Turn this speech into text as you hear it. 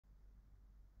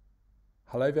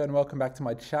Hello there and welcome back to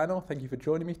my channel. Thank you for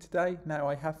joining me today. Now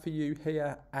I have for you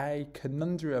here a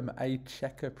conundrum, a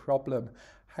checker problem.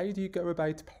 How do you go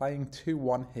about playing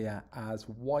 2-1 here as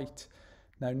white?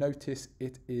 Now notice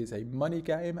it is a money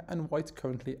game and white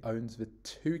currently owns the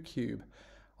 2 cube.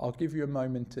 I'll give you a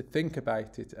moment to think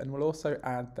about it, and we'll also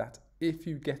add that if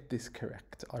you get this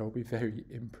correct, I will be very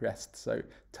impressed. So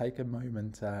take a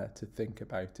moment to think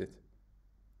about it.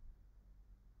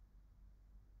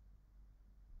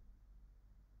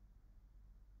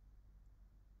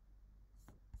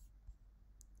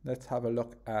 Let's have a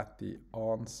look at the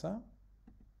answer.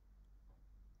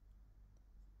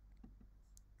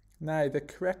 Now the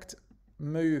correct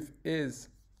move is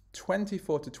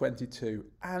 24 to 22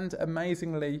 and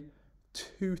amazingly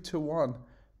 2 to 1,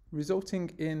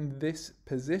 resulting in this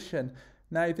position.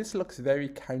 Now this looks very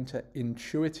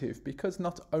counterintuitive because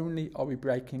not only are we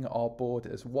breaking our board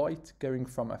as white, going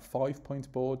from a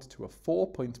 5-point board to a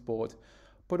 4-point board,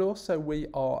 but also we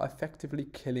are effectively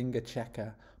killing a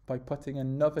checker by putting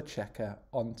another checker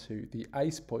onto the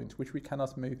ace point, which we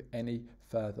cannot move any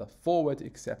further forward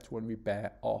except when we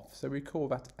bear off. So we call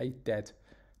that a dead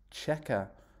checker.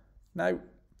 Now,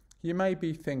 you may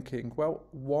be thinking, well,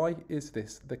 why is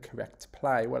this the correct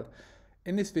play? Well,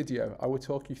 in this video, I will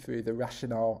talk you through the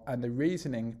rationale and the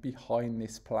reasoning behind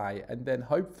this play, and then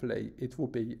hopefully it will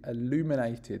be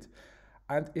illuminated.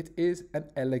 And it is an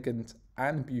elegant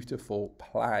and beautiful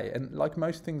play. And like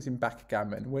most things in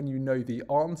backgammon, when you know the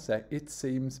answer, it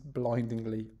seems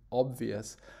blindingly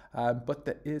obvious. But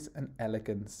there is an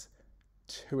elegance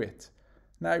to it.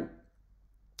 Now,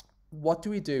 what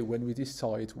do we do when we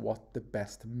decide what the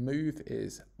best move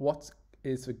is? What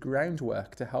is the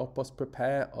groundwork to help us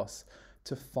prepare us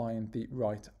to find the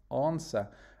right answer?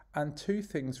 And two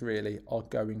things really are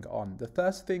going on. The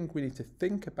first thing we need to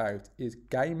think about is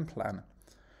game plan.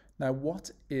 Now, what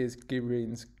is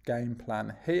green's game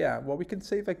plan here? Well, we can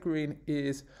see that green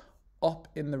is up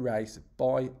in the race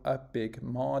by a big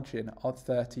margin of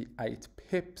 38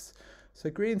 pips. So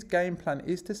green's game plan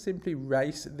is to simply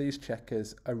race these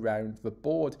checkers around the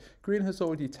board. Green has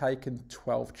already taken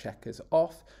 12 checkers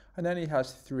off and only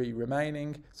has 3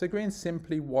 remaining. So green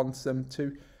simply wants them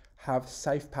to have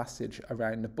safe passage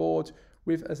around the board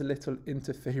with as little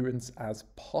interference as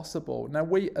possible. Now,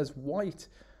 we as white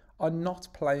are not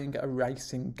playing a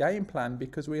racing game plan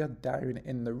because we are down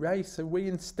in the race. So we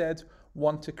instead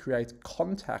want to create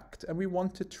contact and we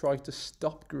want to try to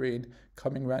stop green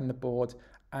coming around the board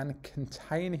and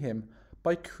contain him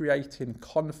by creating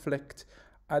conflict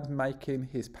and making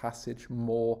his passage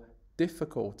more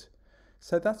difficult.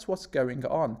 So that's what's going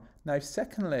on. Now,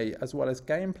 secondly, as well as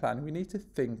game plan, we need to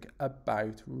think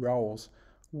about roles.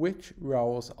 Which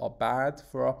roles are bad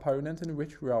for our opponent and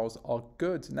which roles are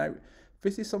good? Now,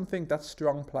 this is something that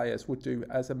strong players would do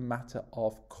as a matter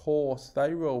of course.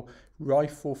 They will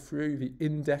rifle through the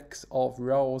index of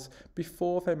roles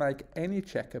before they make any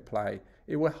checker play.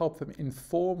 It will help them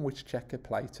inform which checker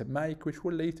play to make, which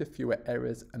will lead to fewer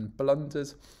errors and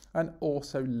blunders and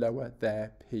also lower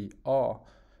their PR.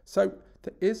 So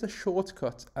there is a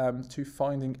shortcut to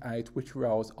finding out which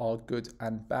roles are good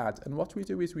and bad. And what we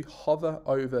do is we hover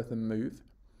over the move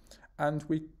and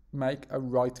we make a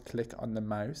right click on the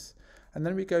mouse. And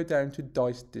then we go down to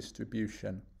dice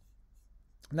distribution.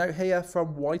 Now here,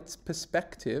 from white's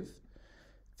perspective,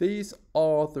 these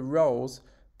are the roles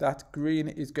that green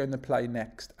is going to play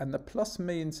next. And the plus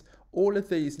means all of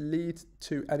these lead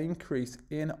to an increase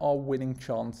in our winning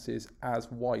chances as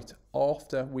white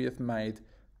after we have made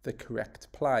the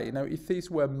correct play. Now, if these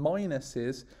were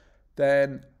minuses,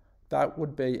 then that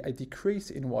would be a decrease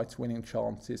in white's winning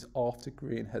chances after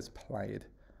green has played.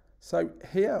 So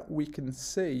here we can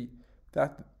see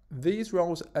that these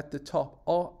roles at the top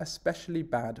are especially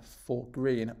bad for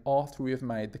green after we have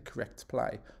made the correct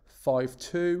play.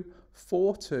 5-2,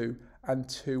 4-2 and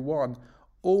 2-1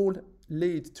 all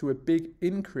lead to a big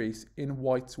increase in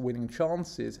white's winning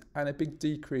chances and a big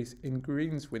decrease in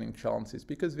green's winning chances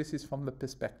because this is from the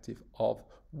perspective of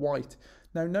white.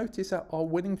 Now notice that our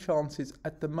winning chances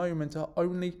at the moment are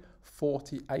only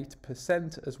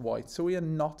 48% as white, so we are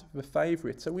not the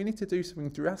favourite. So we need to do something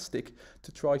drastic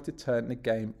to try to turn the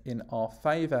game in our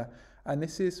favour, and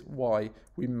this is why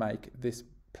we make this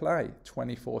play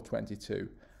 24-22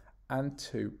 and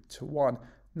 2-1.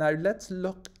 Now let's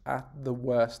look at the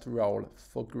worst role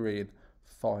for green,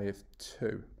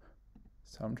 5-2.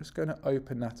 So I'm just going to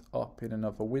open that up in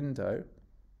another window.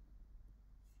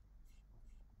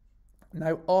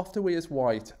 Now after we as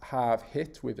white have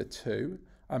hit with a 2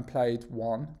 and played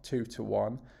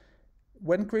 2-1,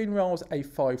 When green rolls a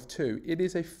 5-2, it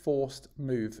is a forced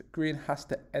move. Green has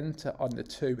to enter on the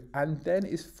 2 and then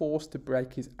is forced to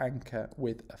break his anchor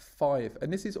with a 5.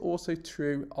 And this is also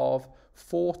true of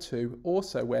 4-2,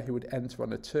 also where he would enter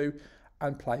on the 2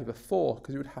 and play the 4,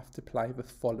 because he would have to play the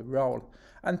full roll.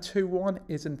 And 2-1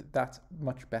 isn't that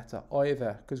much better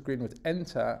either, because green would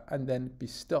enter and then be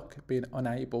stuck, being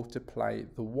unable to play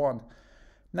the 1.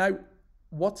 Now,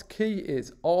 what's key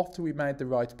is, after we made the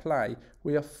right play,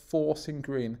 we are forcing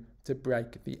green to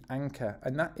break the anchor,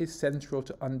 and that is central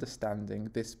to understanding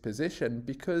this position,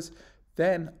 because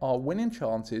then our winning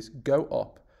chances go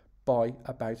up by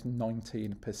about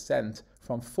 19%,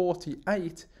 from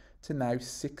 48 to now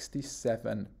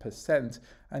 67%,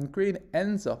 and green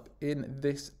ends up in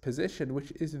this position,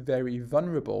 which is very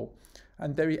vulnerable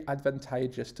and very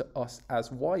advantageous to us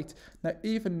as white. Now,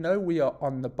 even though we are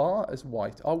on the bar as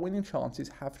white, our winning chances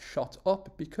have shot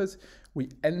up because we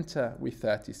enter with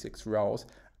 36 rolls,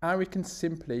 and we can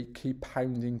simply keep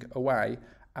pounding away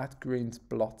at green's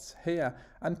blots here,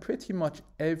 and pretty much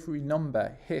every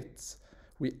number hits.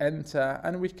 We enter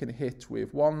and we can hit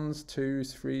with 1s,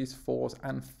 2s, 3s, 4s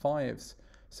and 5s.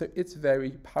 So it's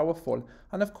very powerful.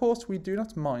 And of course, we do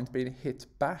not mind being hit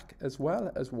back as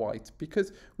well as white,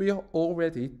 because we are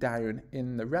already down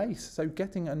in the race. So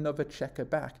getting another checker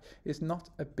back is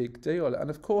not a big deal. And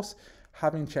of course,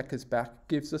 having checkers back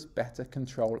gives us better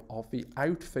control of the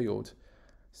outfield.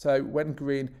 So when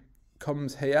green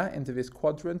comes here into this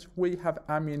quadrant, we have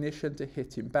ammunition to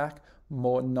hit him back.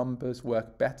 More numbers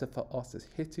work better for us as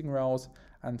hitting rolls,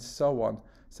 and so on.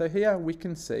 So here we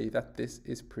can see that this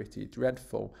is pretty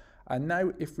dreadful. And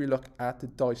now if we look at the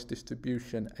dice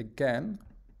distribution again,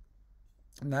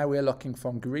 now we're looking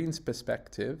from green's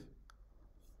perspective.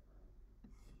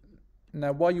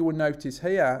 Now what you will notice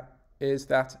here is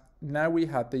that now we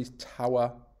have these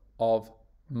tower of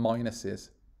minuses.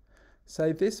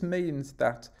 So this means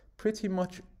that pretty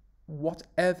much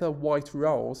whatever white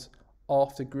rolls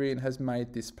after green has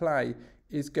made this play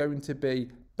is going to be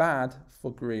bad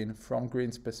for green from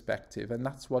green's perspective, and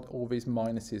that's what all these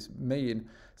minuses mean.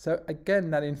 So again,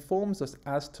 that informs us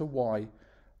as to why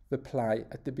the play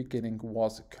at the beginning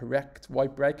was correct, why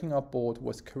breaking our board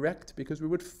was correct, because we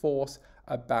would force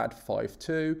a bad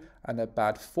 5-2 and a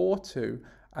bad 4-2,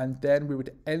 and then we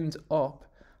would end up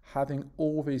having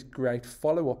all these great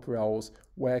follow-up rolls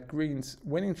where green's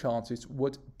winning chances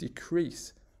would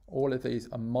decrease. All of these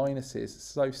are minuses,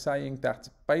 so saying that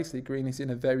basically green is in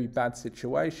a very bad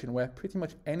situation where pretty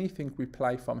much anything we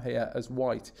play from here as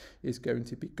white is going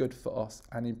to be good for us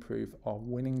and improve our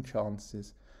winning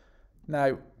chances.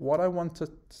 Now, what I want us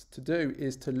to do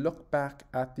is to look back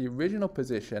at the original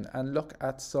position and look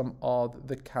at some of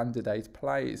the candidate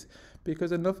plays,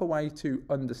 because another way to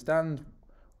understand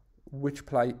which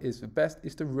play is the best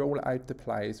is to rule out the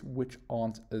plays which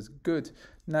aren't as good.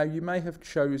 Now, you may have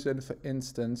chosen, for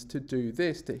instance, to do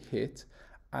this, to hit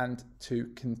and to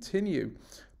continue.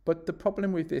 But the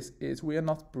problem with this is we are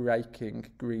not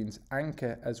breaking green's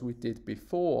anchor as we did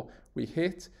before. We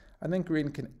hit and then green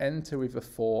can enter with a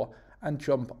 4 and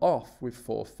jump off with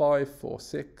 4-5,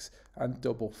 4-6 and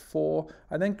double 4.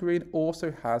 And then green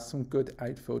also has some good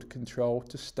outfield control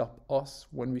to stop us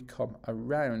when we come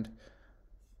around.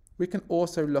 We can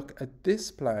also look at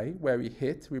this play where we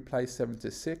hit, we play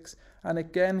 7-6, and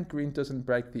again green doesn't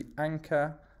break the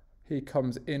anchor. He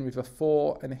comes in with a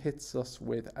 4 and hits us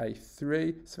with a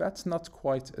 3, so that's not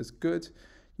quite as good.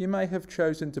 You may have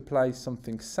chosen to play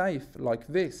something safe like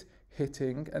this,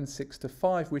 hitting and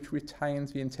 6-5, which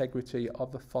retains the integrity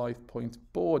of the 5-point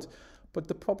board. But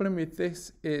the problem with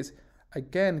this is,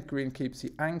 again, green keeps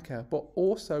the anchor, but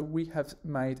also we have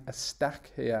made a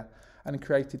stack here and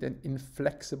created an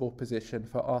inflexible position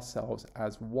for ourselves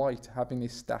as white, having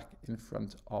this stack in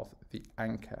front of the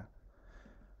anchor.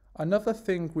 Another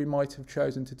thing we might have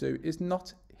chosen to do is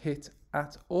not hit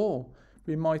at all.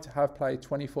 We might have played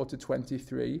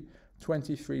 24-23,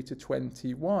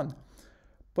 23-21.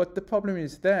 But the problem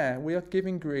is there, we are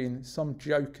giving green some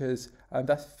jokers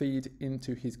that feed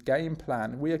into his game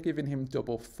plan. We are giving him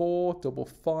double 4, double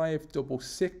 5, double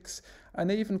 6, and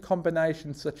even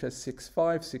combinations such as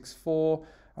 6-5, 6-4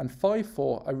 and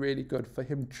 5-4 are really good for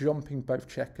him jumping both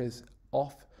checkers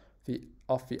off the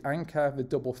anchor, the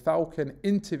double falcon,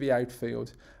 into the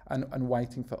outfield and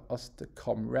waiting for us to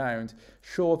come round.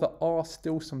 Sure, there are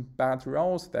still some bad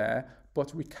rolls there,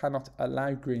 but we cannot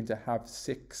allow green to have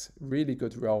 6 really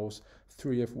good rolls,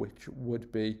 3 of which would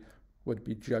be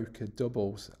joker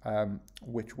doubles,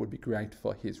 which would be great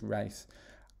for his race.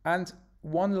 And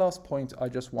one last point I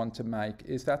just want to make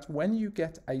is that when you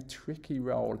get a tricky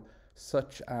roll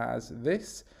such as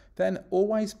this, then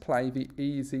always play the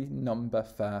easy number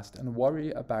first and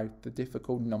worry about the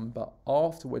difficult number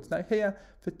afterwards. Now here,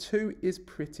 the 2 is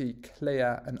pretty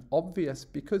clear and obvious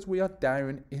because we are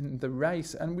down in the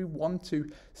race and we want to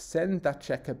send that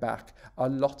checker back a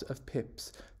lot of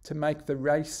pips to make the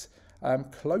race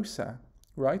closer.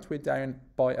 Right, we're down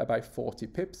by about 40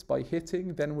 pips by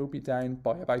hitting, then we'll be down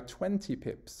by about 20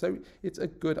 pips. So it's a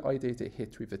good idea to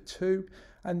hit with a 2,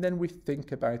 and then we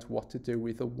think about what to do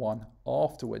with a 1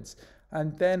 afterwards.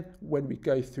 And then when we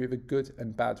go through the good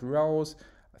and bad rolls,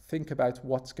 think about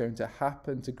what's going to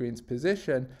happen to green's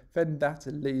position, then that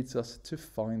leads us to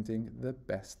finding the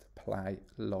best play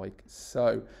like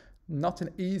so. Not an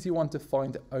easy one to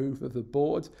find over the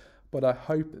board, but I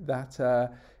hope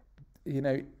that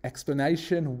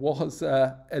explanation was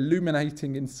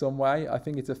illuminating in some way. I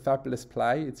think it's a fabulous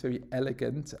play. It's very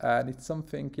elegant and it's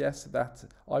something, yes, that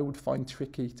I would find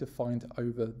tricky to find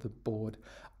over the board.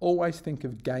 Always think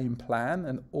of game plan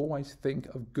and always think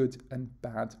of good and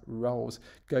bad rolls.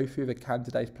 Go through the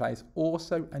candidate plays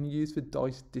also and use the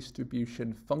dice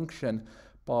distribution function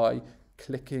by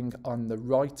clicking on the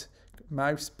right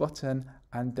mouse button,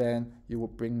 and then you will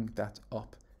bring that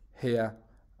up here.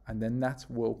 And then that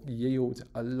will yield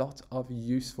a lot of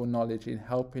useful knowledge in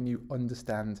helping you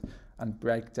understand and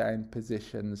break down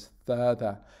positions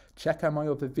further. Check out my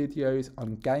other videos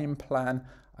on game plan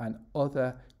and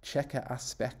other checker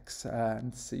aspects,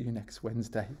 and see you next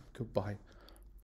Wednesday. Goodbye.